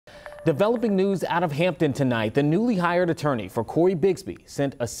Developing news out of Hampton tonight. The newly hired attorney for Cory Bigsby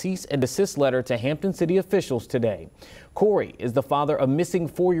sent a cease-and-desist letter to Hampton city officials today. Cory is the father of missing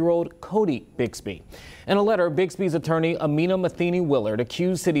 4-year-old Cory Bigsby. In a letter, Bigsby's attorney Amina Matheny-Willard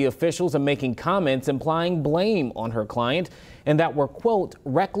accused city officials of making comments implying blame on her client and that were, quote,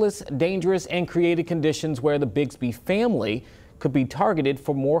 reckless, dangerous, and created conditions where the Bigsby family could be targeted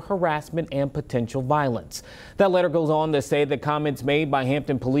for more harassment and potential violence. That letter goes on to say the comments made by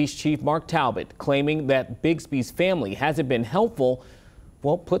Hampton Police Chief Mark Talbot, claiming that Bigsby's family hasn't been helpful,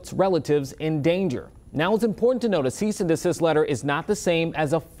 well, puts relatives in danger. Now, it's important to note a cease and desist letter is not the same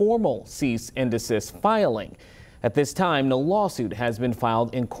as a formal cease and desist filing. At this time, no lawsuit has been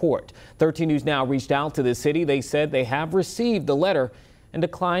filed in court. 13 News Now reached out to the city. They said they have received the letter and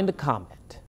declined to comment.